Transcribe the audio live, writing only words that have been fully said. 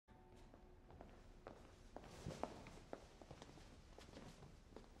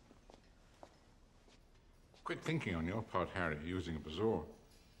Quick thinking on your part, Harry, using a bazaar.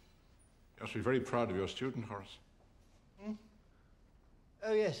 You must be very proud of your student, Horace. Hmm?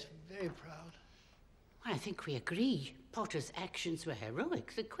 Oh, yes, very proud. I think we agree. Potter's actions were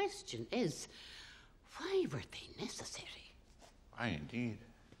heroic. The question is, why were they necessary? Why, indeed.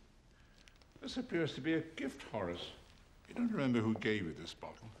 This appears to be a gift, Horace. You don't remember who gave you this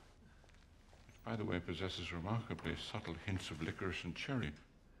bottle? Which, by the way, possesses remarkably subtle hints of licorice and cherry,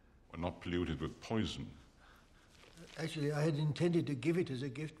 when not polluted with poison. Actually, I had intended to give it as a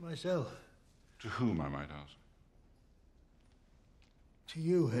gift myself. To whom, I might ask? To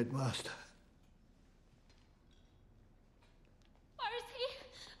you, Headmaster. Where is he?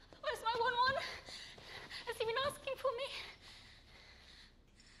 Where's my 1-1? Has he been asking for me?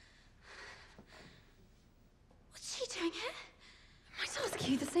 What's she doing here? I might ask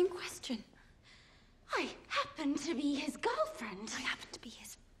you the same question. I happen to be his girlfriend. I happen to be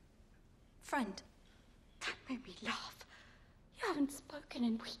his friend. That made me laugh. You haven't spoken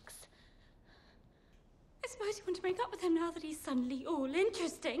in weeks. I suppose you want to break up with him now that he's suddenly all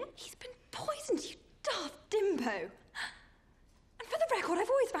interesting. He's been poisoned, you daft dimbo. And for the record, I've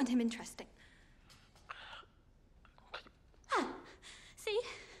always found him interesting. Ah, see?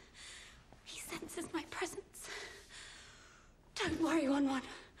 He senses my presence. Don't worry, 1-1.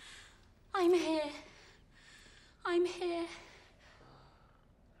 I'm here. I'm here.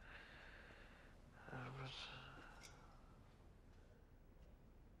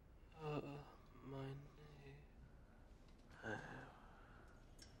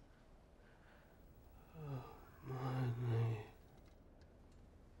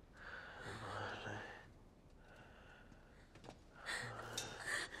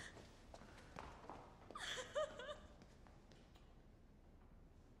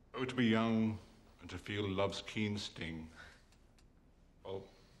 Oh, to be young and to feel love's keen sting. Well,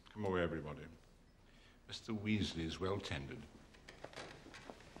 come away, everybody. Mr. Weasley is well tended.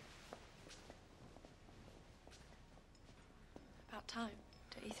 About time,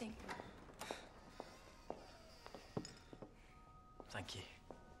 don't you think? Thank you.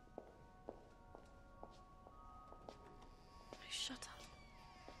 Oh, shut up.